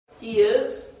He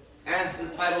is, as the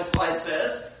title slide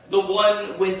says, the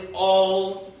one with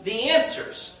all the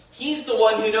answers. He's the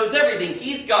one who knows everything.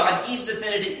 He's God. He's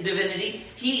divinity.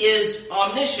 He is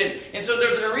omniscient. And so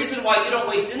there's a reason why you don't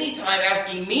waste any time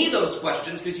asking me those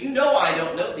questions, because you know I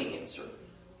don't know the answer.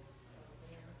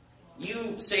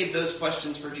 You save those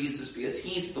questions for Jesus because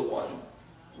He's the one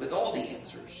with all the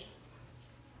answers.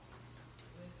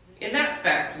 And that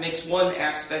fact makes one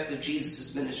aspect of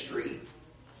Jesus' ministry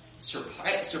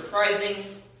surprising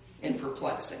and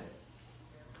perplexing.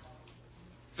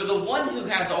 For the one who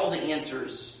has all the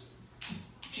answers,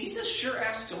 Jesus sure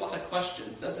asks a lot of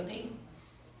questions, doesn't He?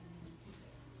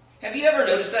 Have you ever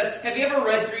noticed that? Have you ever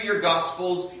read through your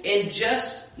Gospels and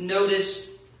just noticed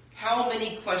how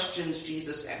many questions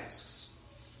Jesus asks?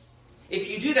 If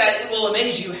you do that, it will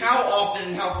amaze you how often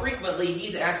and how frequently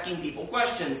He's asking people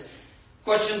questions.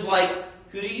 Questions like,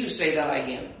 who do you say that I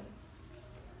am?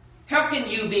 How can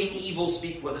you, being evil,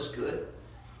 speak what is good?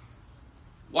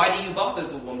 Why do you bother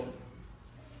the woman?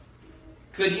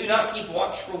 Could you not keep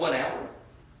watch for 1 hour?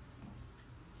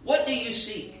 What do you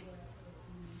seek?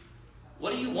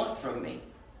 What do you want from me?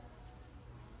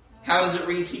 How does it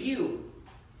read to you?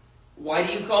 Why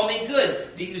do you call me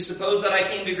good? Do you suppose that I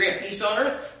came to grant peace on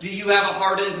earth? Do you have a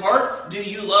hardened heart? Do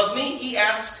you love me? He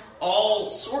asked all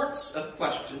sorts of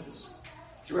questions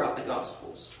throughout the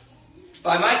Gospels.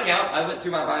 By my count, I went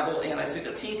through my Bible and I took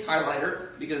a pink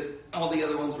highlighter because all the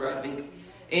other ones were out of ink.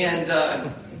 And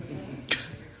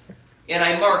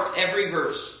I marked every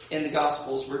verse in the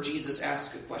Gospels where Jesus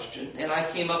asked a question. And I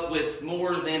came up with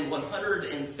more than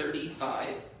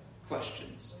 135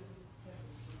 questions.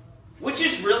 Which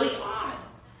is really odd.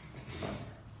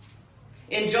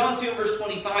 In John 2 verse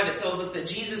 25, it tells us that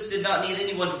Jesus did not need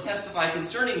anyone to testify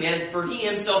concerning man, for He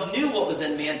Himself knew what was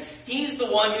in man. He's the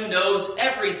one who knows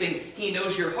everything. He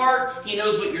knows your heart. He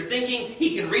knows what you're thinking.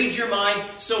 He can read your mind.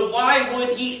 So why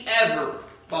would He ever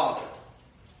bother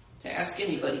to ask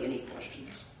anybody any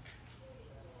questions?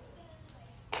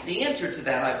 The answer to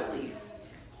that, I believe,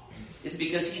 is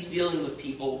because He's dealing with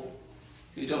people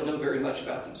who don't know very much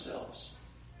about themselves.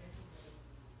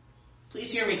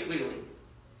 Please hear me clearly.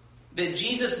 That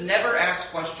Jesus never asks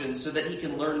questions so that He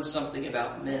can learn something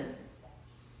about men.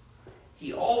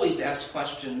 He always asks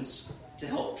questions to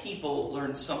help people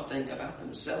learn something about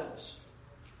themselves.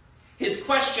 His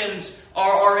questions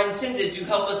are intended to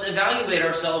help us evaluate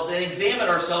ourselves and examine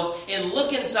ourselves and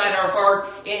look inside our heart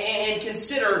and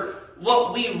consider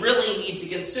what we really need to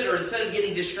consider instead of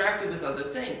getting distracted with other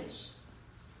things.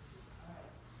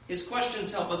 His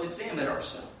questions help us examine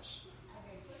ourselves.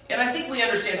 And I think we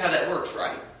understand how that works,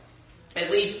 right? At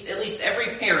least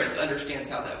every parent understands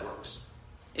how that works.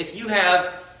 If you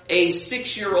have a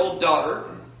 6-year-old daughter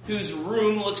whose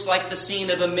room looks like the scene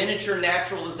of a miniature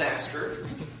natural disaster,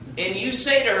 and you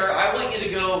say to her, I want you to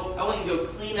go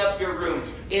clean up your room.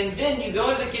 And then you go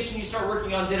into the kitchen, you start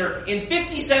working on dinner, and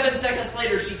 57 seconds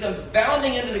later she comes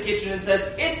bounding into the kitchen and says,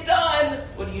 it's done!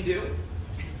 What do?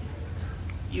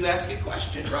 You ask a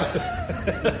question, right?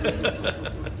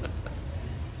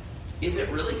 Is it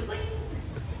really clean?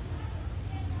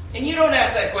 And you don't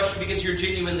ask that question because you're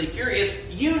genuinely curious.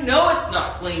 You know it's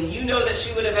not clean. You know that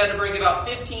she would have had to bring about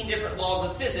 15 different laws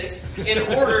of physics in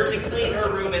order to clean her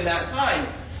room in that time.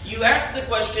 You ask the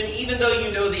question even though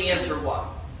you know the answer. Why?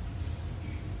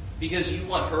 Because you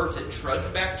want her to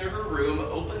trudge back to her room,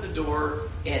 open the door,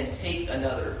 and take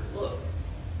another look.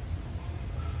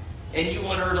 And you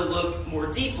want her to look more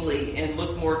deeply and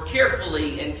look more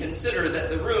carefully and consider that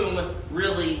the room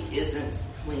really isn't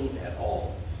clean at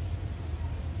all.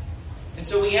 And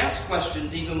so we ask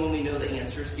questions even when we know the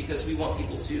answers because we want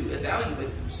people to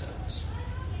evaluate themselves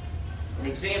and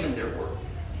examine their work.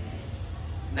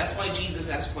 And that's why Jesus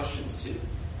asks questions too.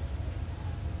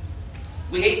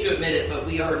 We hate to admit it, but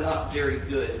we are not very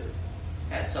good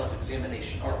at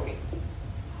self-examination, are we?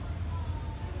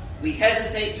 We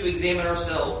hesitate to examine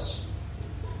ourselves,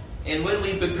 and when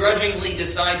we begrudgingly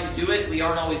decide to do it, we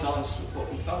aren't always honest with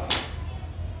what we find.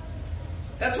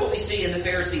 That's what we see in the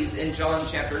Pharisees in John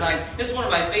chapter 9. This is one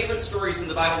of my favorite stories from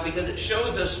the Bible because it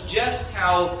shows us just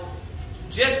how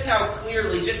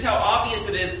clearly, just how obvious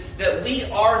it is that we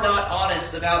are not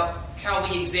honest about how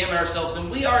we examine ourselves, and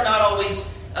we are not always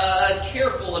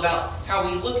careful about how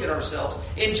we look at ourselves.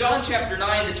 In John chapter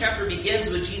 9, the chapter begins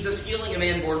with Jesus healing a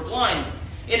man born blind.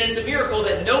 And it's a miracle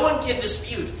that no one can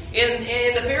dispute. And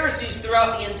the Pharisees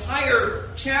throughout the entire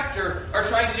chapter are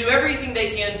trying to do everything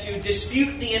they can to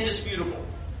dispute the indisputable.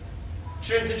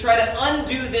 To try to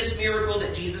undo this miracle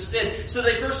that Jesus did. So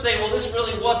they first say, well, this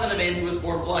really wasn't a man who was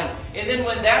born blind. And then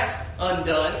when that's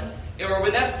undone, or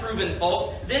when that's proven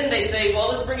false, then they say, well,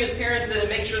 let's bring his parents in and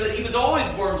make sure that he was always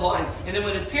born blind. And then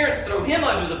when his parents throw him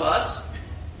under the bus,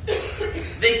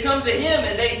 they come to him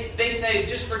and they say,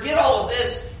 just forget all of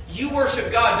this. You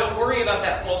worship God. Don't worry about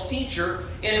that false teacher.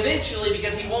 And eventually,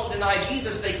 because he won't deny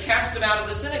Jesus, they cast him out of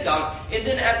the synagogue. And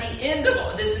then at the end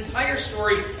of this entire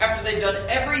story, after they've done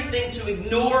everything to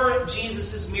ignore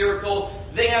Jesus' miracle,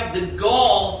 they have the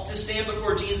gall to stand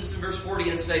before Jesus in verse 40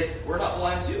 and say, we're not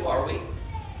blind too, are we?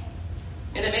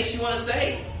 And it makes you want to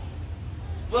say,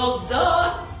 well,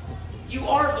 duh, you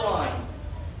are blind.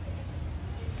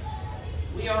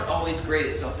 We aren't always great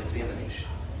at self-examination.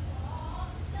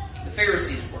 The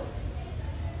Pharisees weren't.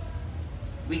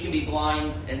 We can be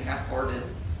blind and half-hearted,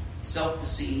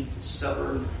 self-deceived,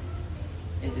 stubborn,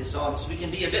 and dishonest. We can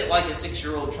be a bit like a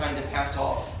 6-year-old trying to pass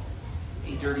off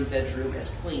a dirty bedroom as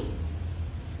clean.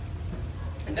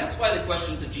 And that's why the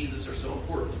questions of Jesus are so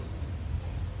important.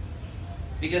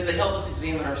 Because they help us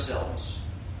examine ourselves.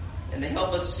 And they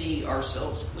help us see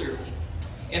ourselves clearly.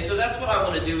 And so that's what I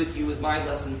want to do with you with my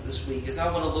lessons this week, is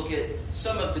I want to look at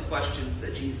some of the questions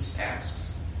that Jesus asked.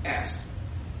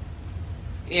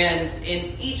 And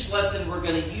in each lesson, we're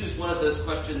going to use one of those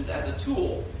questions as a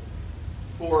tool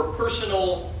for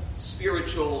personal,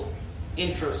 spiritual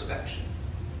introspection.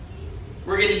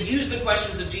 We're going to use the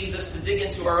questions of Jesus to dig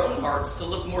into our own hearts, to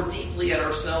look more deeply at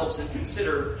ourselves and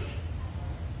consider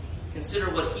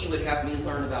what he would have me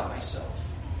learn about myself.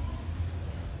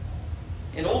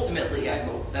 And ultimately, I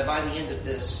hope that by the end of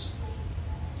this,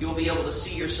 you'll be able to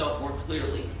see yourself more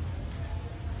clearly.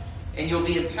 And you'll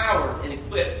be empowered and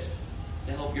equipped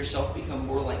to help yourself become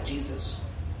more like Jesus.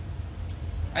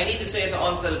 I need to say at the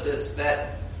onset of this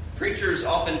that preachers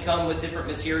often come with different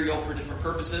material for different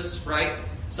purposes, right?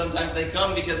 Sometimes they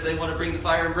come because they want to bring the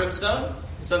fire and brimstone.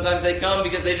 Sometimes they come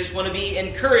because they just want to be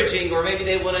encouraging, or maybe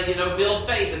they want to, build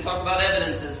faith and talk about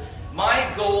evidences.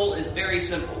 My goal is very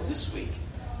simple this week,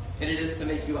 and it is to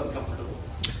make you uncomfortable.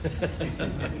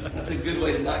 That's a good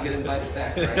way to not get invited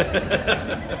back, right?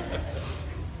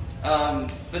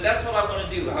 But that's what I want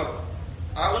to do.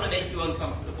 I want to make you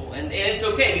uncomfortable. And it's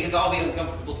okay, because I'll be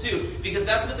uncomfortable too, because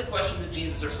that's what the questions of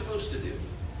Jesus are supposed to do.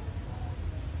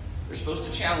 They're supposed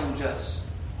to challenge us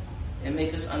and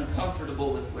make us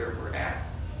uncomfortable with where we're at,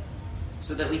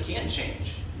 so that we can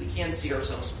change. We can see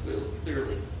ourselves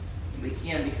clearly. And we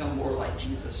can become more like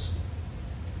Jesus.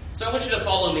 So I want you to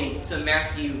follow me to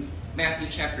Matthew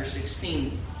chapter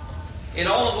 16. In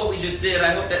all of what we just did,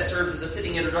 I hope that serves as a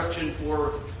fitting introduction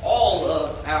for all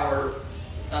of our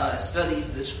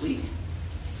studies this week.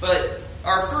 But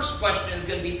our first question is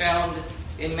going to be found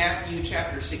in Matthew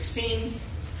chapter 16.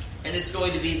 And it's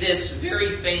going to be this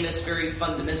very famous, very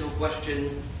fundamental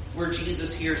question where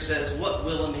Jesus here says, what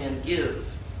will a man give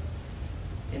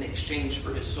in exchange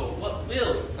for his soul? What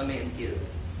will a man give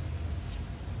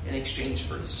in exchange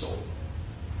for his soul?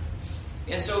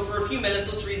 And so for a few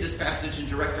minutes, let's read this passage and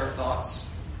direct our thoughts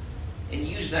and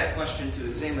use that question to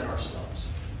examine ourselves.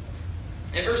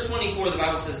 In verse 24, the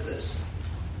Bible says this.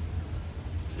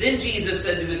 Then Jesus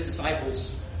said to his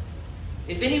disciples,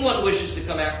 if anyone wishes to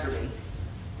come after me,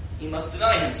 he must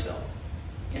deny himself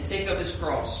and take up his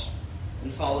cross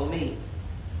and follow me.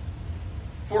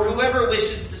 For whoever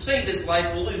wishes to save his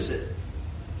life will lose it,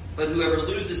 but whoever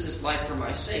loses his life for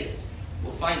my sake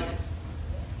will find it.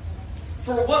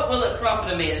 For what will it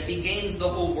profit a man if he gains the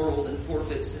whole world and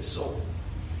forfeits his soul?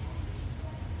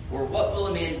 Or what will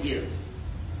a man give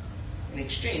in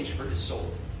exchange for his soul?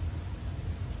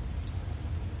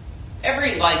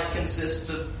 Every life consists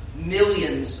of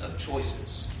millions of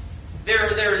choices. There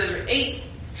are 8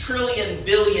 trillion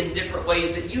billion different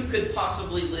ways that you could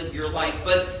possibly live your life.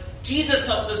 But Jesus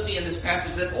helps us see in this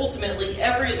passage that ultimately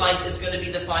every life is going to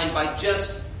be defined by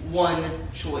just one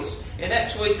choice. And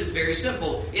that choice is very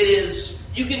simple. It is,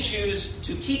 you can choose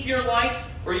to keep your life,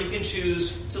 or you can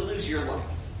choose to lose your life.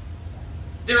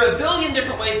 There are a billion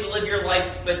different ways to live your life,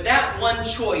 but that one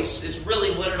choice is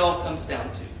really what it all comes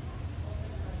down to.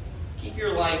 Keep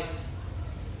your life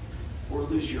or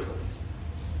lose your life.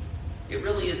 It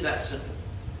really is that simple.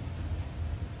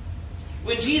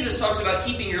 When Jesus talks about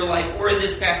keeping your life, or in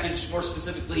this passage more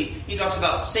specifically, he talks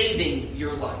about saving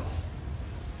your life.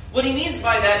 What he means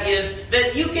by that is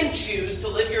that you can choose to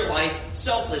live your life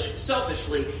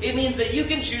selfishly. It means that you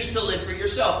can choose to live for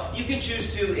yourself. You can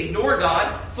choose to ignore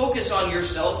God, focus on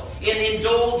yourself, and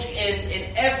indulge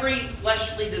in every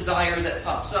fleshly desire that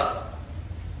pops up.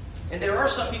 And there are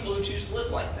some people who choose to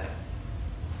live like that.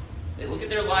 They look at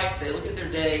their life, they look at their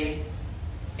day,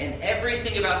 and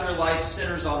everything about their life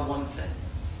centers on one thing.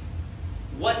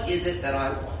 What is it that I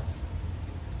want?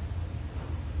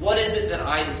 What is it that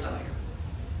I desire?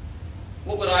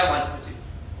 What would I like to do?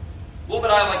 What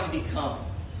would I like to become?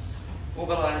 What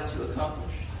would I like to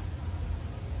accomplish?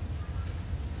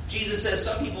 Jesus says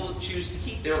some people choose to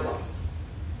keep their life.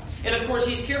 And of course,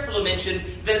 he's careful to mention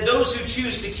that those who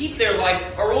choose to keep their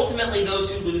life are ultimately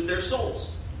those who lose their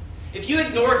souls. If you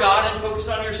ignore God and focus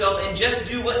on yourself and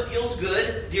just do what feels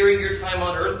good during your time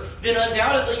on earth, then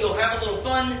undoubtedly you'll have a little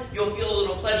fun, you'll feel a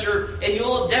little pleasure, and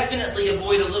you'll definitely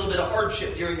avoid a little bit of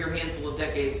hardship during your handful of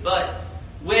decades. But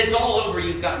when it's all over,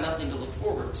 you've got nothing to look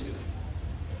forward to.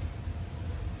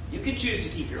 You can choose to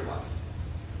keep your life.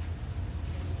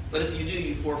 But if you do,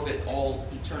 you forfeit all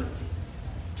eternity.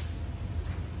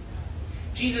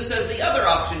 Jesus says the other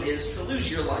option is to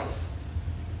lose your life.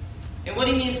 And what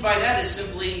he means by that is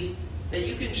simply that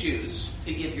you can choose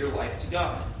to give your life to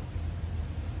God.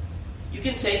 You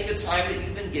can take the time that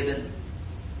you've been given,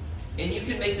 and you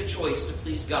can make the choice to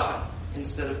please God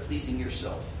instead of pleasing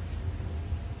yourself.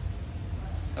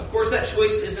 Of course, that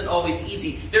choice isn't always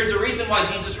easy. There's a reason why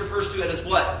Jesus refers to it as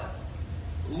what?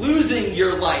 Losing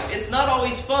your life. It's not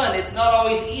always fun. It's not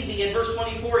always easy. In verse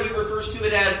 24, he refers to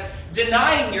it as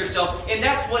denying yourself. And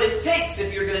that's what it takes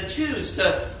if you're going to choose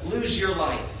to lose your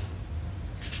life.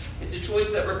 It's a choice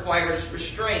that requires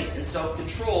restraint and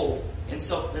self-control and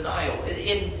self-denial.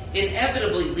 It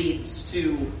inevitably leads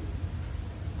to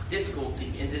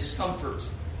difficulty and discomfort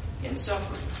and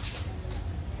suffering.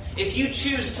 If you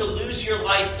choose to lose your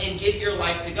life and give your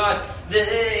life to God, then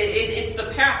it's the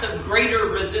path of greater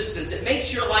resistance. It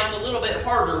makes your life a little bit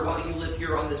harder while you live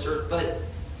here on this earth,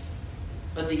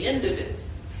 but the end of it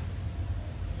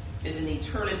is an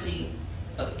eternity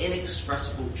of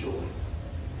inexpressible joy.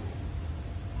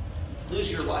 Lose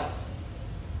your life,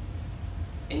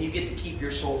 and you get to keep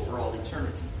your soul for all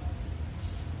eternity.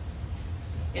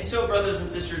 And so, brothers and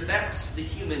sisters, that's the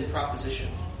human proposition.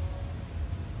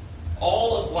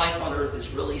 All of life on earth is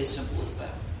really as simple as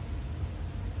that.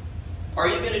 Are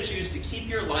you going to choose to keep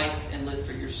your life and live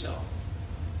for yourself?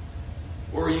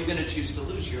 Or are you going to choose to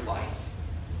lose your life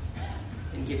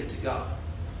and give it to God?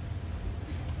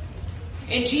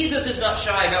 And Jesus is not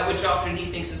shy about which option he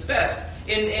thinks is best.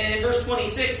 In verse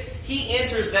 26, he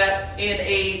answers that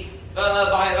he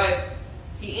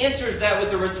answers that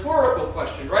with a rhetorical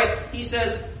question, right? He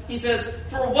says,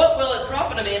 "For what will it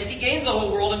profit a man if he gains the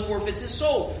whole world and forfeits his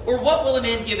soul? Or what will a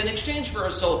man give in exchange for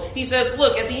his soul?" He says,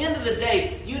 look, at the end of the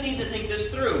day, you need to think this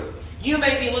through. You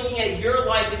may be looking at your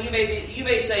life and you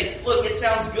may say, look, it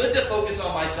sounds good to focus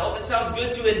on myself. It sounds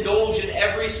good to indulge in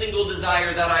every single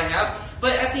desire that I have.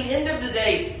 But at the end of the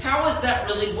day, how is that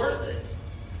really worth it?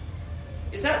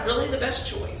 Is that really the best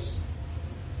choice?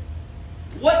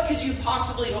 What could you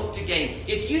possibly hope to gain?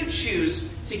 If you choose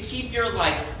to keep your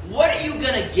life, what are you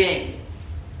going to gain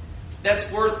that's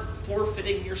worth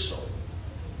forfeiting your soul?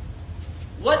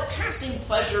 What passing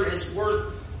pleasure is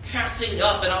worth passing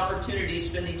up an opportunity to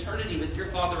spend eternity with your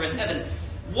Father in heaven?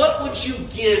 What would you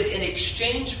give in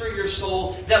exchange for your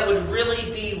soul that would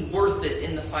really be worth it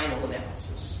in the final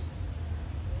analysis?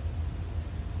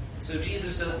 So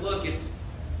Jesus says, look, if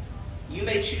you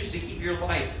may choose to keep your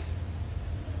life,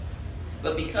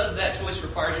 but because that choice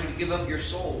requires you to give up your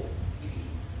soul,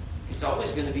 it's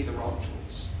always going to be the wrong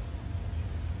choice.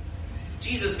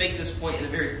 Jesus makes this point in a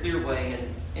very clear way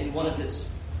in one of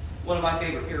my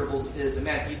favorite parables of his, in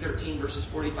Matthew 13, verses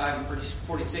 45 and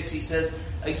 46. He says,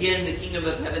 "Again, the kingdom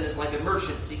of heaven is like a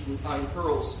merchant seeking fine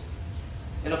pearls.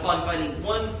 And upon finding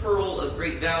one pearl of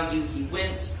great value, he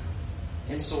went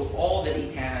and sold all that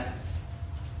he had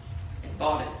and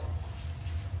bought it."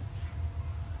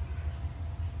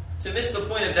 To miss the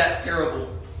point of that parable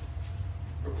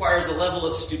requires a level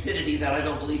of stupidity that I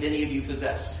don't believe any of you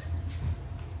possess.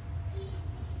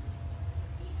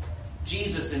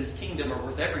 Jesus and his kingdom are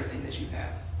worth everything that you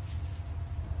have.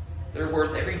 They're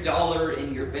worth every dollar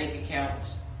in your bank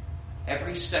account,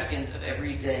 every second of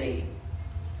every day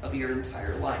of your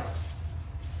entire life.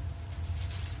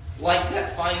 Like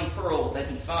that fine pearl that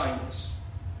he finds,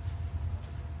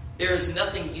 there is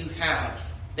nothing you have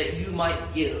that you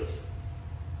might give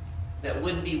that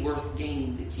wouldn't be worth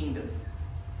gaining the kingdom,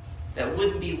 that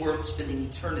wouldn't be worth spending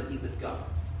eternity with God.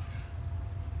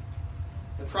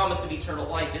 The promise of eternal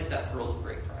life is that pearl of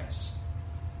great price.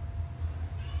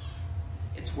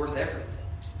 It's worth everything,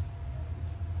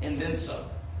 and then some.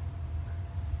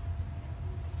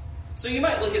 So you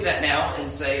might look at that now and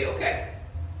say, okay,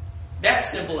 that's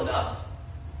simple enough.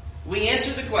 We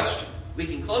answered the question. We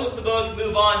can close the book,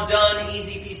 move on, done,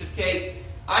 easy piece of cake.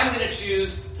 I'm going to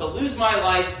choose to lose my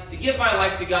life, to give my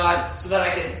life to God, so that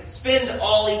I can spend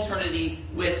all eternity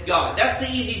with God. That's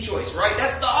the easy choice, right?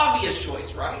 That's the obvious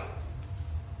choice, right?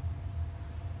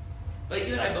 But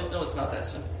you and I both know it's not that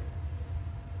simple.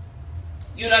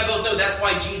 You and I both know that's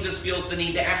why Jesus feels the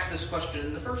need to ask this question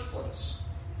in the first place.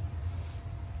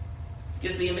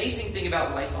 Because the amazing thing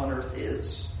about life on earth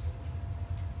is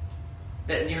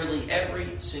that nearly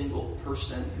every single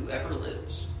person who ever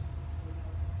lives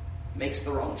makes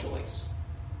the wrong choice.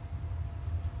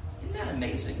 Isn't that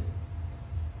amazing?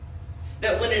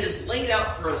 That when it is laid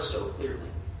out for us so clearly,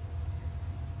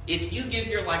 if you give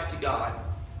your life to God,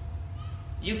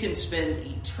 you can spend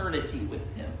eternity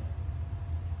with Him.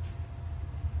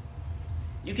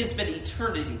 You can spend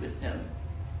eternity with Him,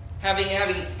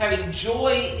 having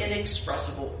joy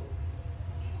inexpressible.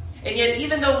 And yet,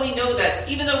 even though we know that,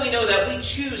 we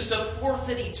choose to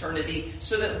forfeit eternity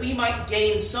so that we might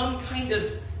gain some kind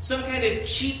of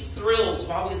cheap thrills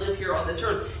while we live here on this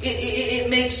earth. It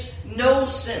makes no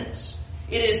sense.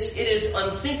 It is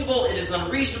unthinkable, it is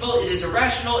unreasonable, it is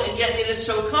irrational, and yet it is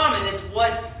so common. It's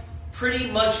what pretty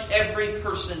much every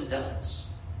person does.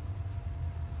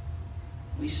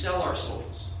 We sell our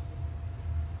souls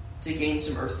to gain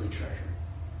some earthly treasure.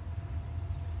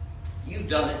 You've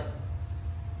done it.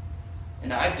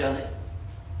 And I've done it.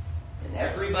 And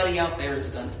everybody out there has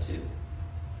done it too.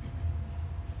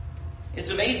 It's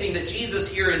amazing that Jesus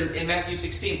here in Matthew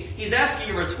 16, he's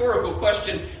asking a rhetorical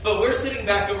question, but we're sitting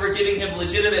back and we're giving him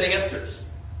legitimate answers.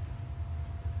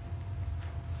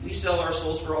 We sell our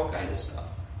souls for all kinds of stuff.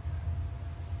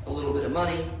 A little bit of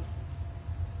money,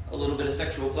 a little bit of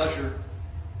sexual pleasure,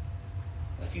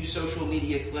 a few social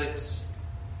media clicks,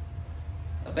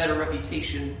 a better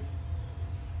reputation.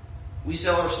 We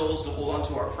sell our souls to hold on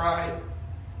to our pride,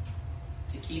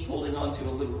 to keep holding on to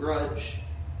a little grudge.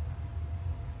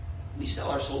 We sell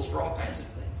our souls for all kinds of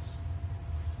things.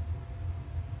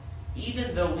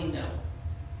 Even though we know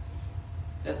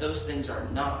that those things are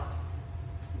not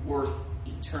worth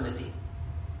eternity.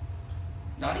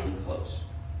 Not even close.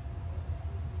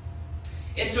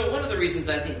 And so one of the reasons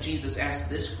I think Jesus asked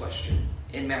this question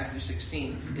in Matthew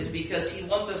 16 is because he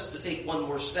wants us to take one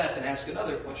more step and ask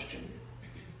another question.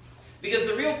 Because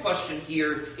the real question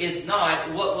here is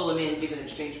not, what will a man give in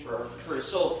exchange for his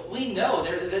soul? We know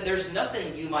there's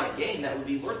nothing you might gain that would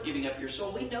be worth giving up your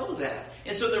soul. We know that.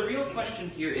 And so the real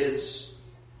question here is,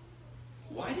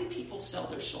 why do people sell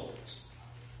their souls?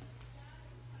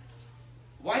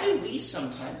 Why do we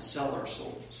sometimes sell our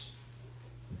souls?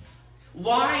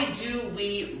 Why do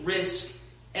we risk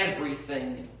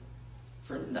everything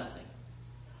for nothing?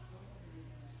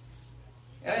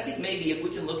 And I think maybe if we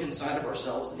can look inside of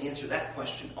ourselves and answer that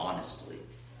question honestly,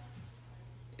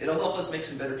 it'll help us make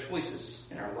some better choices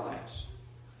in our lives.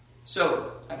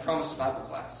 So, I promised a Bible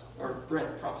class, or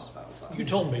Brent promised a Bible class. You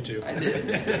told me to. I did.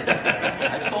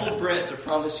 I told Brent to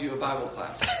promise you a Bible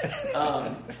class.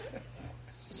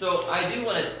 So I do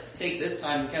want to take this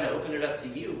time and kind of open it up to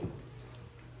you.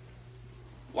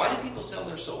 Why do people sell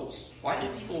their souls? Why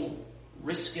do people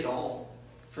risk it all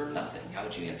for nothing? How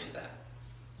would you answer that?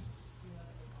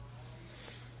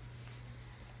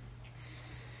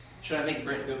 Should I make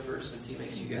Brent go first since he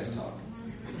makes you guys talk?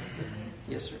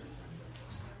 Yes, sir.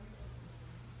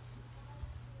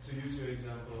 To use your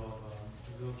example of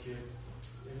a little kid,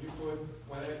 if you put,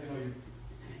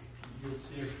 you'll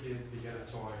see a kid, they get a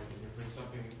toy, and you bring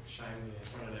something shiny in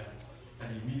front of them,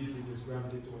 and immediately just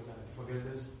gravitate towards that and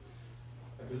forget this.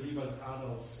 I believe as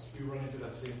adults, we run into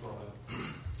that same problem.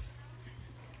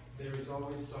 There is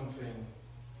always something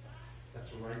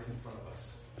that's right in front of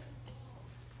us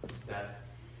that,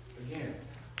 again,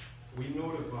 we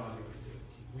know the value of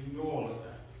eternity. We know all of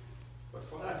that. But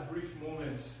for that brief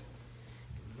moment,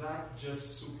 that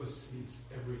just supersedes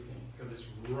everything because it's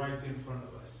right in front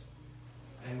of us.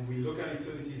 And we look at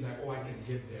eternity as like, oh, I can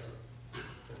get there.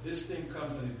 But this thing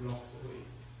comes and it blocks the way.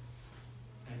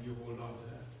 And you hold on to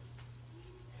that.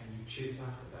 And you chase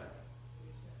after that.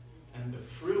 And the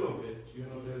thrill of it,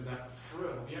 there's that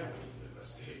thrill. Yeah,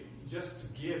 just to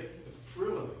get the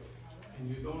thrill of it. And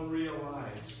you don't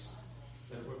realize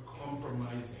that we're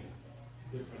compromising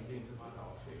different things about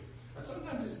our faith. And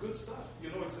sometimes it's good stuff.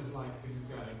 It's just like you've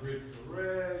got a great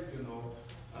career,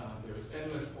 there's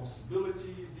endless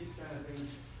possibilities, these kind of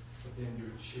things. But then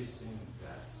you're chasing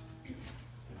that and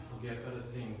forget other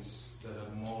things that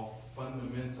are more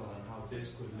fundamental and how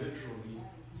this could literally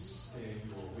steer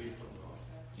you away from God.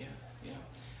 Yeah.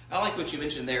 I like what you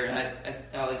mentioned there, and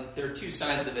I like, there are two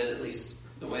sides of it, at least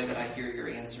the way that I hear your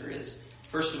answer is.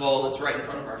 First of all, it's right in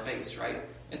front of our face, right?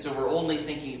 And so we're only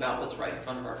thinking about what's right in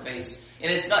front of our face.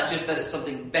 And it's not just that it's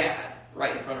something bad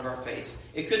right in front of our face.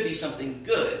 It could be something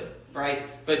good, right?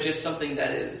 But just something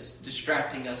that is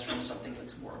distracting us from something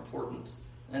that's more important.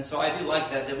 And so I do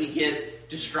like that we get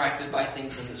distracted by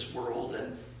things in this world.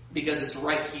 And because it's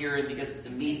right here and because it's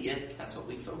immediate, that's what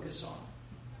we focus on.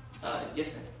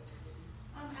 Yes, ma'am?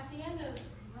 At the end of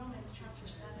Romans chapter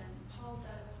 7, Paul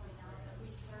does point out that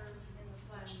we serve in the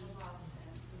flesh the law of sin.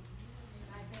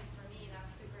 And I think for me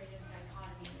that's the greatest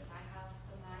dichotomy is I have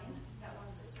the mind that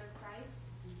wants to serve Christ,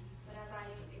 but as I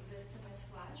exist in this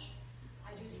flesh,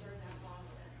 I do serve that law of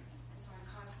sin. And so I'm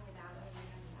constantly battling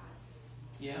against that.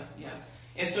 Yeah.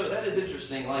 And so that is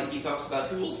interesting. Like he talks about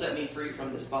who will set me free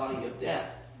from this body of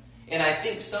death. And I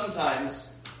think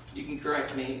sometimes, you can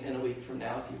correct me in a week from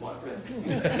now if you want, Rick.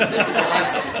 This is what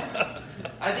I think.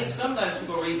 I think sometimes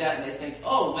people read that and they think,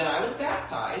 oh, when I was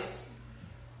baptized,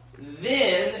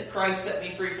 then Christ set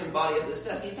me free from the body of this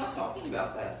death. He's not talking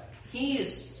about that. He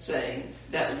is saying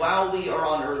that while we are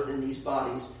on earth in these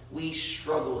bodies, we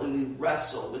struggle and we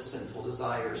wrestle with sinful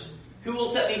desires. Who will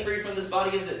set me free from this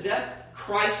body of the death?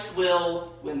 Christ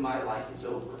will when my life is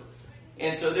over.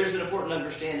 And so there's an important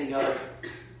understanding of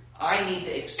I need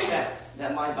to expect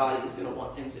that my body is going to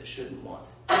want things it shouldn't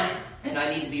want. And I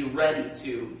need to be ready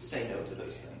to say no to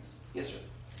those things. Yes, sir.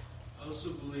 I also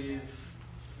believe,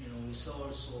 we sell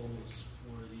our souls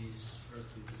for these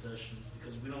earthly possessions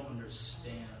because we don't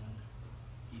understand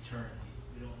eternity.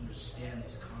 We don't understand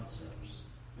these concepts.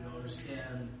 We don't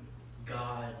understand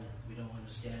God. We don't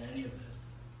understand any of it.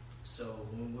 So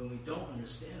when we don't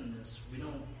understand this, we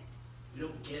don't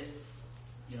get,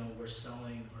 we're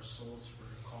selling our souls for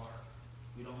a car.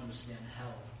 We don't understand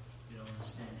hell. We don't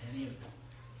understand any of it.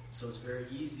 So it's very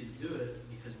easy to do it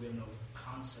because we have no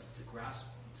concept to grasp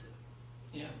onto.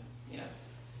 Yeah.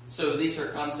 So these are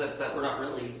concepts that we're not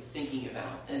really thinking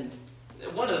about. And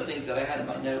one of the things that I had in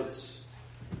my notes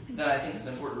that I think is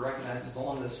important to recognize is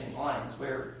along those same lines,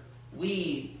 where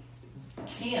we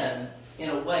can, in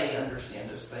a way, understand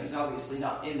those things. Obviously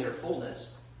not in their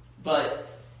fullness, but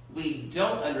we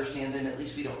don't understand them, at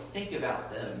least we don't think about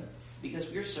them,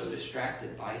 because we're so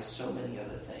distracted by so many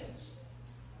other things.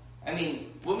 I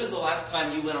mean, when was the last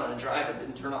time you went on a drive and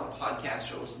didn't turn on a podcast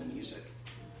or listen to music?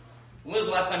 When was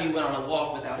the last time you went on a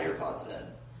walk without AirPods in?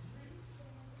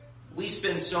 We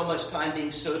spend so much time being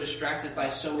so distracted by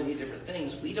so many different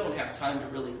things, we don't have time to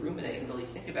really ruminate and really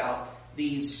think about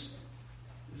these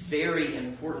very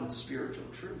important spiritual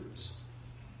truths.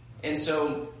 And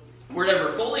so we're never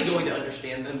fully going to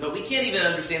understand them, but we can't even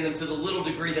understand them to the little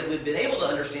degree that we've been able to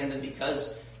understand them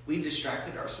because we've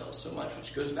distracted ourselves so much,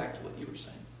 which goes back to what you were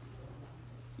saying.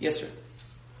 Yes, sir.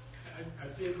 I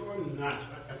think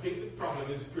the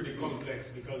problem is pretty complex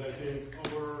because I think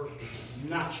our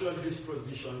natural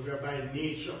disposition, we are by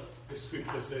nature, the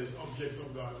scripture says, objects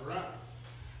of God's wrath.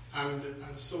 And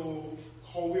so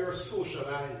how we are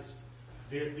socialized,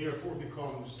 therefore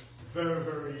becomes very,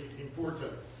 very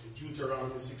important.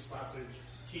 Deuteronomy 6 passage,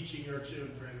 teaching your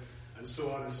children, and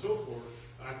so on and so forth.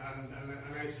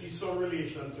 And I see some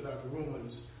relation to that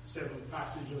Romans 7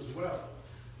 passage as well.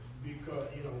 Because,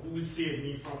 who will save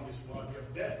me from this body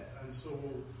of death? And so,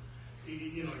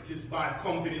 it is bad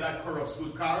company that corrupts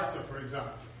good character, for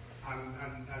example.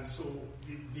 And so,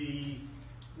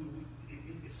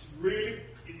 it's really,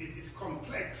 it's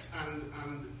complex, and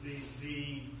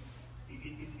it's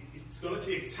going to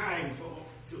take time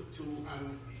to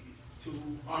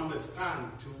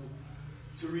understand,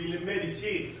 to really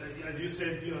meditate. As you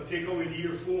said, take away the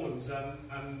earphones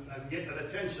and get that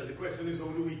attention. The question is, how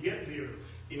do we get there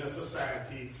in a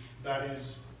society that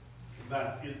is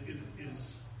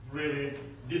really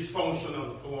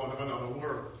dysfunctional, for want of another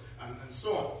word, and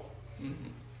so on. Mm-hmm.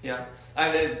 Yeah.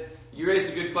 I mean, you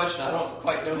raised a good question. I don't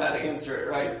quite know how to answer it,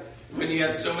 right? When you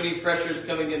have so many pressures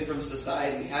coming in from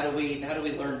society, how do we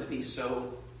learn to be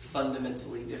so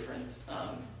fundamentally different?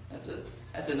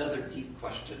 That's another deep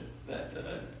question that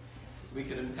we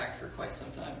could unpack for quite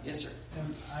some time. Yes, sir.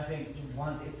 I think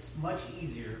it's much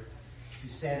easier to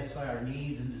satisfy our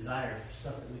needs and desires for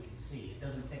stuff that we can see. It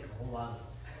doesn't take a whole lot of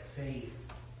faith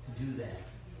to do that.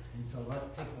 And so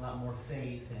it takes a lot more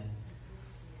faith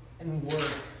and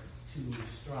work to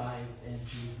strive and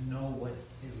to know what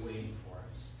is waiting for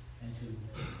us and to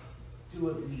do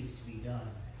what needs to be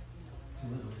done to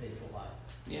live a faithful life.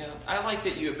 Yeah, I like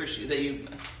that you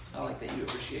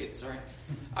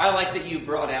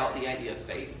brought out the idea of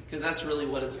faith, because that's really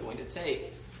what it's going to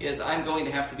take. Is I'm going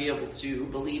to have to be able to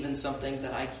believe in something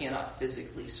that I cannot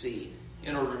physically see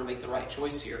in order to make the right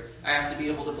choice here. I have to be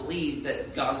able to believe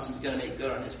that God is going to make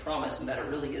good on His promise and that it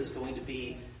really is going to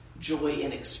be joy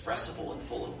inexpressible and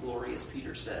full of glory, as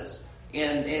Peter says.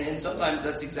 And sometimes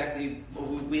that's exactly,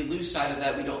 we lose sight of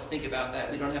that. We don't think about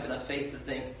that. We don't have enough faith to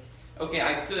think, okay,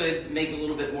 I could make a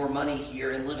little bit more money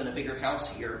here and live in a bigger house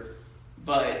here,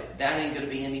 but that ain't going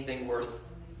to be anything worth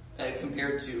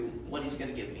compared to what He's going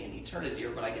to give me in eternity or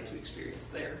what I get to experience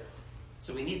there.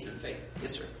 So we need some faith.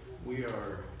 Yes, sir. We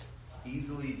are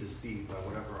easily deceived by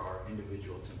whatever our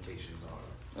individual temptations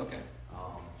are. Okay.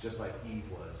 Just like Eve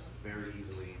was very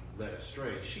easily led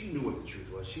astray. She knew what the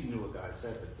truth was. She knew what God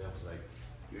said, but that was like,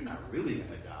 you're not really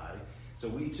going to die. So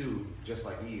we too, just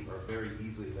like Eve, are very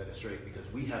easily led astray because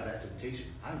we have that temptation.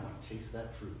 I want to taste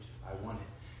that fruit. I want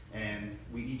it. And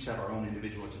we each have our own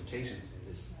individual temptations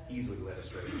and is easily led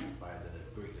astray by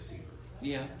the great deceiver.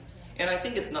 Yeah. And I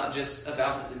think it's not just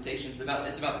about the temptations,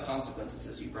 it's about the consequences,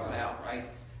 as you brought out, right?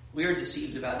 We are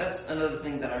deceived about it. That's another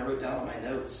thing that I wrote down on my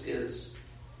notes is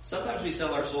sometimes we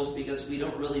sell our souls because we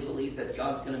don't really believe that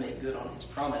God's going to make good on his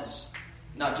promise,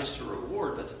 not just to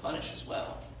reward, but to punish as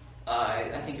well.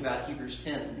 I think about Hebrews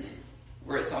 10,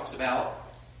 where it talks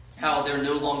about how there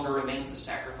no longer remains a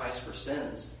sacrifice for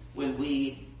sins when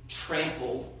we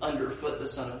trample underfoot the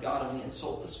Son of God and we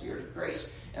insult the Spirit of grace.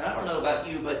 And I don't know about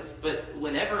you, but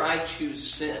whenever I choose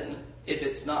sin, if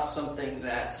it's not something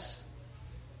that's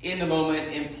in the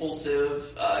moment,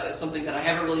 impulsive, something that I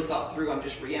haven't really thought through, I'm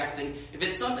just reacting. If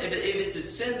it's a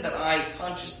sin that I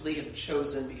consciously have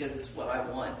chosen because it's what I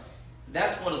want,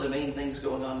 that's one of the main things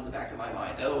going on in the back of my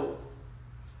mind. Oh,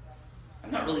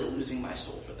 I'm not really losing my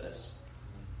soul for this.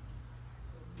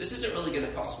 This isn't really going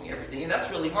to cost me everything. And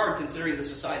that's really hard considering the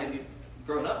society we've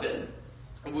grown up in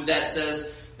that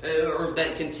says, or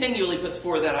that continually puts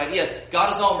forward that idea,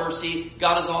 God is all mercy,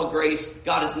 God is all grace,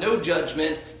 God is no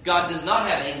judgment, God does not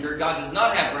have anger, God does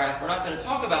not have wrath. We're not going to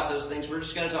talk about those things. We're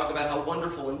just going to talk about how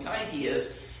wonderful and kind he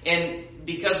is. And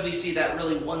because we see that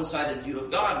really one-sided view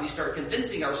of God, we start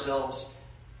convincing ourselves,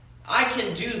 I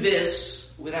can do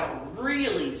this without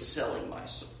really selling my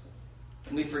soul.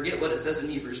 And we forget what it says in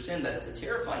Hebrews 10, that it's a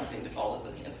terrifying thing to fall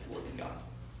into the hands of the living God.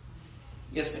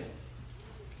 Yes, ma'am.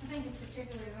 I think it's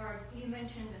particularly hard. You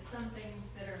mentioned that some things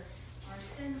that are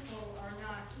sinful are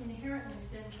not inherently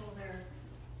sinful. They're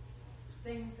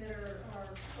things that are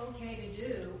okay to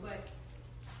do, but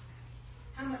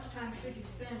how much time should you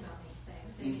spend on these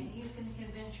things? And you can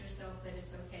convince yourself that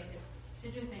it's okay to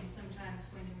do things sometimes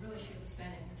when you really should be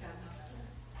spending your time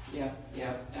elsewhere.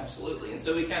 Yeah, absolutely. And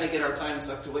so we kind of get our time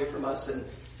sucked away from us, and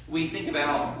we think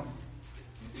about,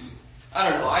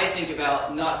 I think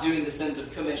about not doing the sins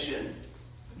of commission,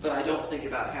 but I don't think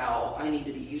about how I need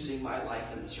to be using my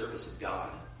life in the service of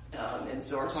God. And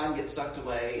so our time gets sucked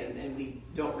away, and we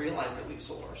don't realize that we've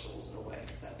sold our souls in a way,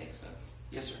 if that makes sense.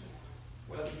 Yes, sir.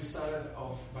 Well, you started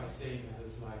off by saying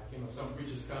it's like, some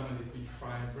preachers come and they preach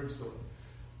fire and brimstone.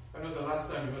 When was the last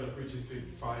time you heard a preacher preach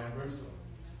fire and brimstone?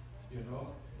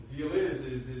 The deal is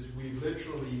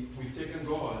we've taken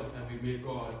God and we've made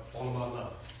God all about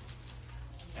love.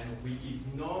 And we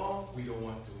ignore, we don't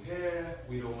want to hear,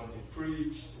 we don't want it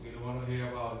preached, we don't want to hear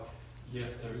about,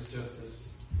 yes, there is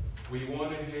justice. We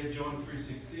want to hear John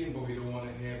 3:16, but we don't want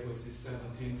to hear verses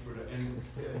 17 for the end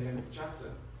of the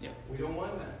chapter. Yeah. We don't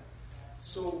want that.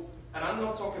 So, and I'm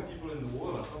not talking people in the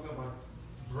world, I'm talking about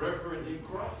brethren in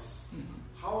Christ. Mm-hmm.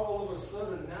 How all of a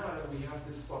sudden now that we have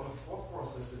this sort of thought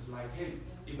process is like, hey,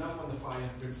 enough on the fire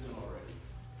and brimstone already.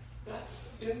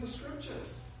 That's in the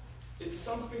scriptures. It's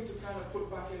something to kind of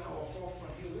put back in our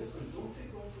forefront. Hey, listen, don't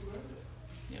take God for granted.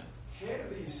 Yeah. Hear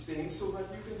these things so that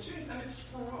you can change. And it's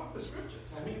throughout the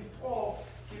scriptures. I mean, Paul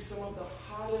gives some of the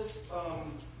hardest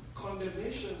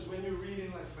condemnations when you're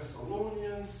reading like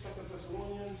Thessalonians, 2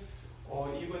 Thessalonians,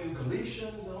 or even in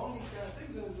Galatians and all these kind of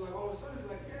things. And it's like all of a sudden it's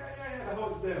like, yeah, that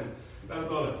was them. That's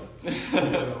not us.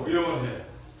 We don't want that.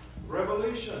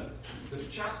 Revelation, the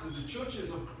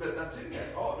churches that's in there.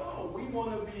 Oh no, we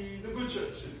want to be the good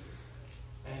church.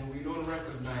 And we don't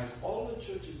recognize all the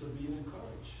churches are being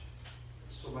encouraged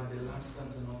so that their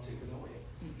lampstands are not taken away.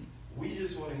 Mm-hmm. We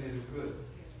just want to hear the good.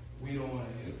 We don't want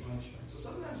to hear the punishment. So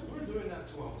sometimes we're doing that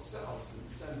to ourselves in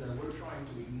the sense that we're trying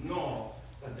to ignore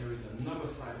that there is another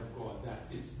side of God that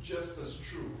is just as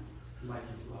true like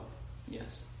his love.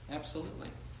 Yes, absolutely.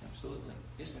 Absolutely.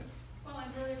 Yes, ma'am. Well,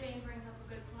 and Brother Dane brings up a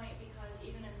good point because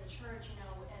even in the church, and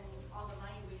all the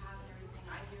money we have and everything,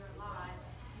 I hear a lot,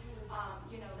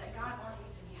 that God wants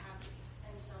us to be happy.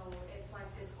 And so it's like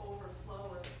this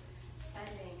overflow of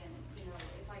spending and,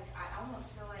 it's like, I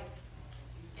almost feel like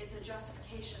it's a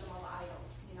justification of all the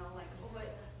idols, like,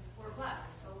 but we're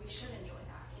blessed, so we should enjoy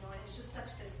that, and it's just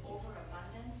such this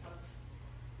overabundance of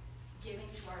giving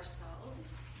to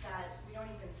ourselves that we don't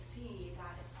even see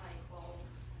that it's like, well,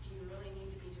 do you really need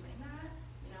to be doing that?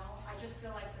 I just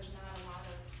feel like there's not a lot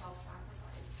of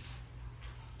self-sacrifice.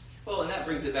 Well, and that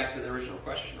brings it back to the original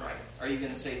question, right? Are you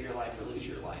going to save your life or lose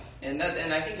your life? And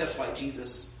I think that's why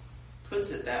Jesus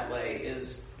puts it that way,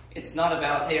 is it's not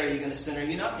about, hey, are you going to sin or are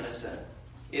you not going to sin?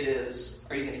 It is,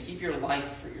 are you going to keep your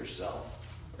life for yourself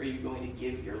or are you going to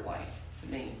give your life to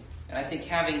me? And I think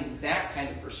having that kind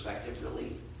of perspective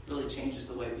really really changes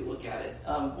the way we look at it.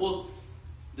 Well,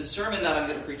 the sermon that I'm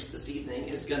going to preach this evening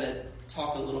is going to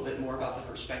talk a little bit more about the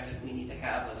perspective we need to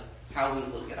have of how we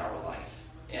look at our life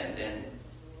and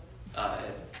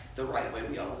the right way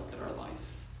we ought to look at our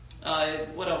life.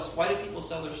 What else? Why do people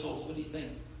sell their souls? What do you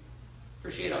think?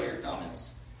 Appreciate all your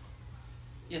comments.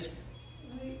 Yes,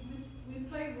 ma'am. We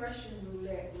play Russian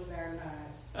roulette with our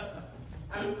lives.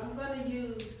 I'm going to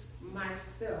use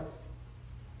myself.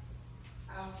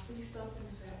 I'll see something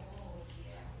and say, oh,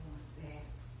 yeah, I want that.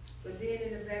 But then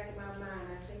in the back of my mind,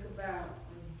 I think about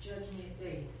on Judgment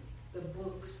Day, the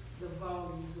books, the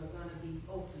volumes are going to be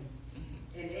open.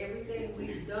 And everything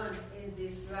we've done in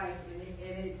this life, and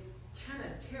it kind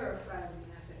of terrifies me.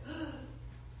 I said,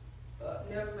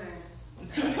 never mind.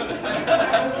 I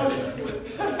don't want to do it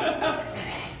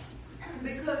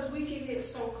because we can get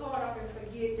so caught up and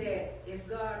forget that if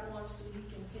God wants to, He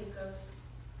can take us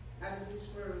out of this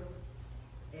world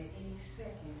at any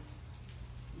second.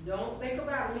 Don't think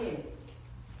about a minute.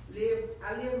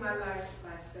 I live my life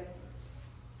by seconds.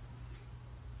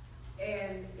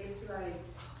 And it's like,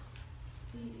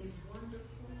 He is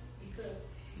wonderful because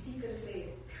He could have said,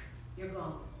 you're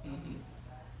gone. Mm-hmm.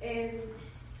 And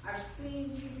I've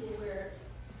seen people where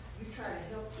you try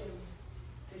to help them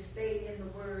to stay in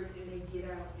the Word and they get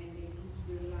out and they lose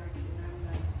their life. And I'm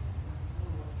like,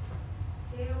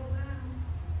 oh, hell no.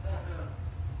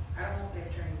 I don't want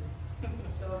that training.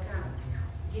 So I kind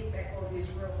of get back on this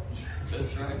road.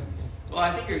 That's right. Well,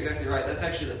 I think you're exactly right. That's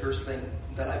actually the first thing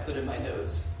that I put in my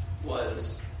notes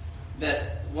was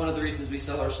that one of the reasons we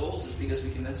sell our souls is because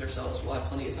we convince ourselves we'll have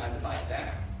plenty of time to buy it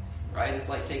back. Right? It's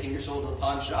like taking your soul to the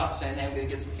pawn shop, saying, hey, I'm going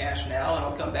to get some cash now, and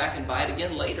I'll come back and buy it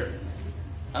again later.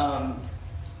 And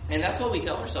that's what we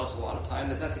tell ourselves a lot of time,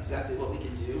 that's exactly what we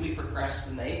can do. We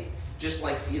procrastinate. Just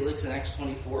like Felix in Acts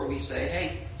 24, we say,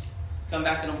 hey, come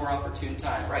back in a more opportune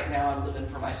time. Right now I'm living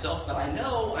for myself, but I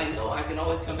know I can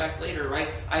always come back later, right?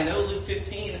 I know Luke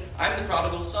 15, I'm the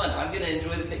prodigal son. I'm going to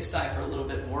enjoy the pigsty for a little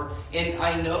bit more. And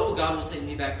I know God will take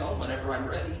me back home whenever I'm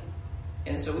ready.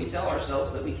 And so we tell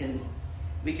ourselves that we can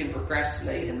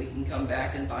procrastinate and we can come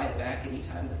back and buy it back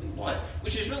anytime that we want,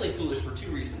 which is really foolish for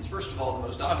two reasons. First of all, the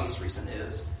most obvious reason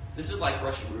is this is like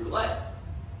Russian roulette.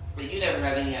 But you never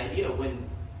have any idea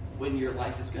when your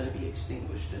life is going to be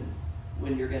extinguished and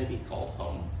when you're going to be called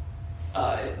home.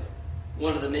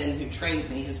 One of the men who trained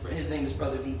me, his name is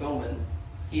Brother D. Bowman,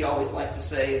 he always liked to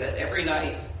say that every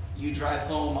night you drive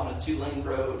home on a 2-lane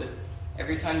road,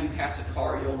 every time you pass a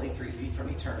car, you're only 3 feet from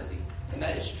eternity. And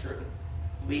that is true.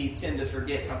 We tend to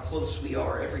forget how close we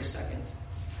are every second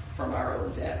from our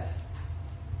own death,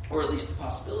 or at least the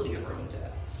possibility of our own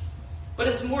death. But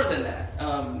it's more than that.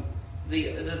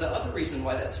 The other reason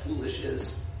why that's foolish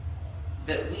is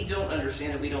that we don't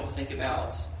understand and we don't think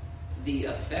about the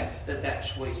effect that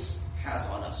choice has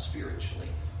on us spiritually.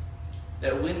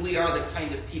 That when we are the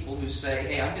kind of people who say,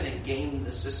 hey, I'm going to game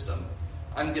the system,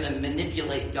 I'm going to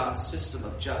manipulate God's system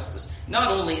of justice. Not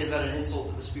only is that an insult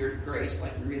to the Spirit of grace,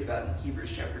 like we read about in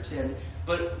Hebrews chapter 10,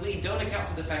 but we don't account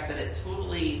for the fact that it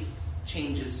totally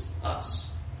changes us.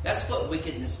 That's what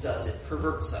wickedness does. It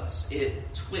perverts us.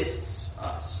 It twists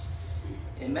us.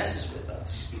 It messes with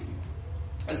us.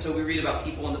 And so we read about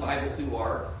people in the Bible who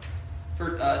are,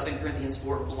 for 2 Corinthians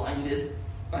 4, blinded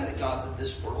by the gods of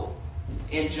this world.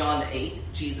 In John 8,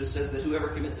 Jesus says that whoever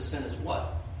commits a sin is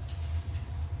what?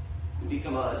 We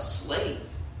become a slave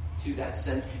to that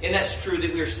sin. And that's true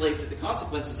that we are slaves to the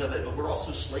consequences of it, but we're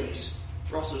also slaves.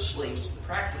 We're also slaves to the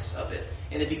practice of it.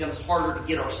 And it becomes harder to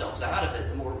get ourselves out of it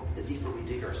the deeper we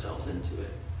dig ourselves into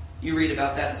it. You read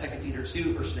about that in 2 Peter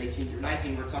 2, verses 18 through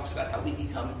 19, where it talks about how we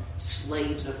become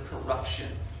slaves of corruption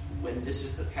when this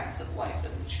is the path of life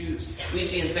that we choose. We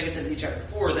see in 2 Timothy chapter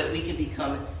 4 that we can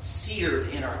become seared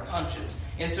in our conscience.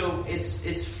 And so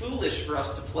it's foolish for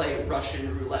us to play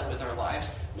Russian roulette with our lives.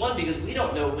 One, because we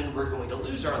don't know when we're going to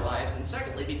lose our lives. And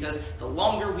secondly, because the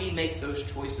longer we make those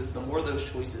choices, the more those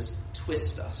choices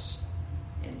twist us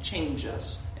and change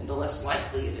us. And the less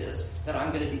likely it is that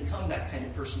I'm going to become that kind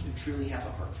of person who truly has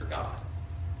a heart for God.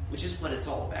 Which is what it's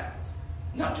all about.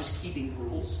 Not just keeping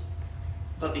rules,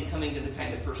 but becoming the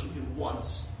kind of person who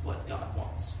wants what God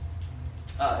wants.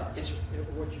 Yes, sir.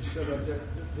 What you said right there,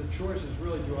 the choice is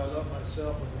really, do I love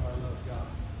myself or do I love God?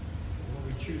 And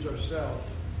when we choose ourselves,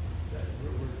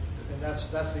 and that's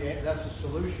the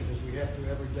solution, is we have to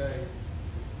every day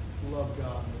love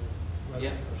God rather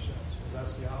than ourselves.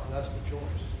 That's the choice.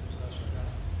 That's what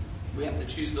God. We have to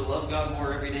choose to love God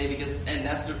more every day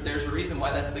there's a reason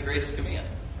why that's the greatest command,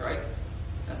 right?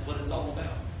 That's what it's all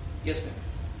about. Yes, ma'am.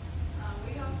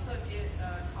 We also get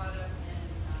caught up in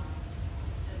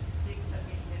just things that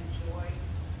we enjoy,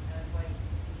 as like,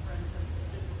 for instance,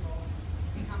 the Super Bowl.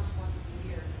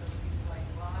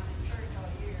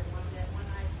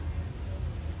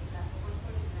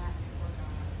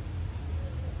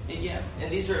 Yeah,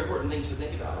 and these are important things to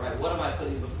think about, right? What am I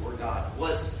putting before God?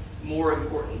 What's more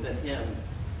important than Him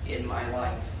in my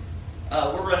life?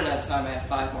 We're running out of time. I have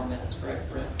 5 more minutes, correct,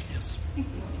 Brent? Yes.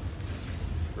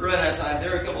 We're running out of time.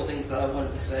 There are a couple things that I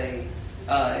wanted to say.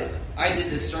 I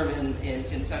did this sermon in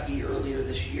Kentucky earlier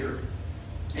this year,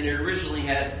 and it originally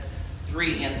had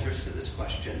 3 answers to this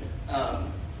question.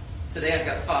 Today I've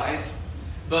got 5,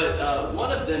 but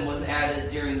one of them was added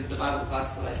during the Bible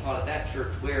class that I taught at that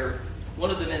church, where one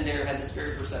of the men there had this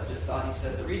very perceptive thought. He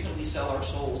said, the reason we sell our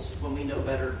souls when we know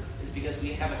better is because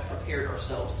we haven't prepared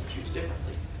ourselves to choose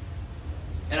differently.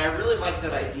 And I really like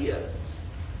that idea,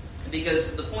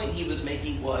 because the point he was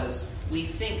making was, we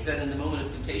think that in the moment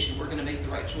of temptation we're going to make the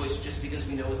right choice just because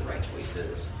we know what the right choice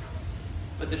is.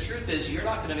 But the truth is, you're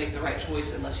not going to make the right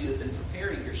choice unless you have been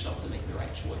preparing yourself to make the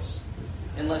right choice.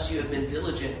 Unless you have been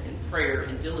diligent in prayer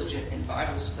and diligent in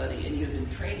Bible study, and you have been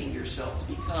training yourself to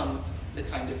become the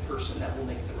kind of person that will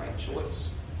make the right choice.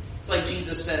 It's like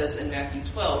Jesus says in Matthew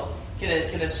 12, can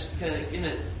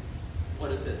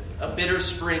a bitter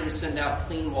spring send out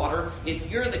clean water? If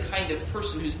you're the kind of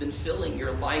person who's been filling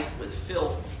your life with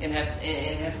filth and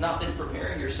has not been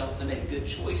preparing yourself to make good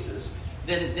choices,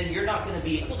 then you're not going to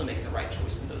be able to make the right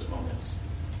choice in those moments.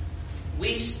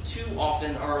 We too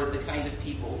often are the kind of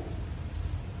people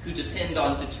who depend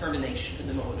on determination in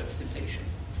the moment of temptation.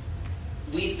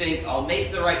 We think, I'll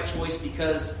make the right choice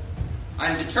because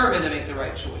I'm determined to make the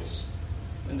right choice.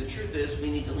 When the truth is,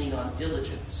 we need to lean on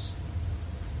diligence.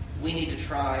 We need to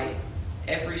try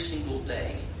every single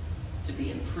day to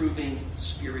be improving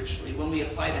spiritually. When we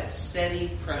apply that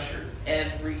steady pressure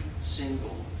every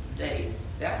single day,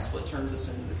 that's what turns us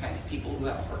into the kind of people who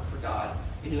have a heart for God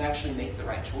and who actually make the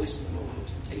right choice in the moment of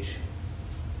temptation.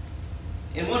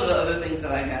 And one of the other things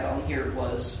that I had on here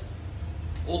was,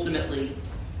 ultimately,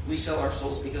 we sell our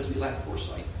souls because we lack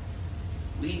foresight.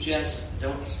 We just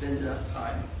don't spend enough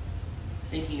time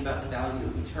thinking about the value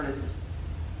of eternity,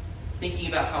 thinking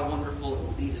about how wonderful it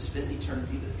will be to spend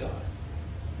eternity with God.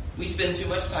 We spend too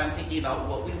much time thinking about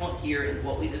what we want here and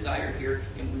what we desire here,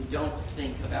 and we don't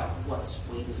think about what's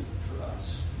waiting for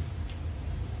us.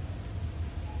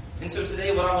 And so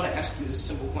today what I want to ask you is a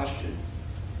simple question.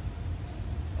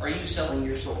 Are you selling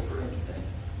your soul for anything?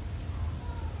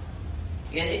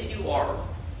 And if you are,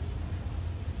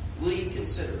 will you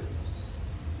consider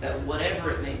that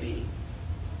whatever it may be,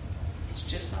 it's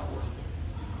just not worth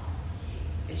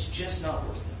it? It's just not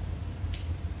worth it.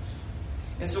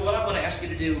 And so what I want to ask you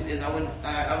to do is I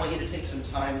want you to take some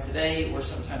time today or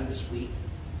sometime this week.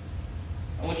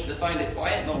 I want you to find a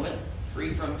quiet moment,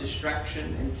 free from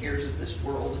distraction and cares of this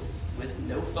world, with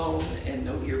no phone and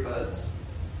no earbuds.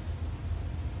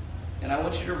 And I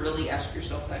want you to really ask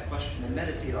yourself that question and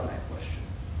meditate on that question.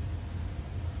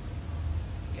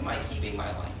 Am I keeping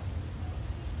my life?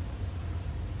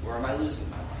 Or am I losing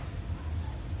my life?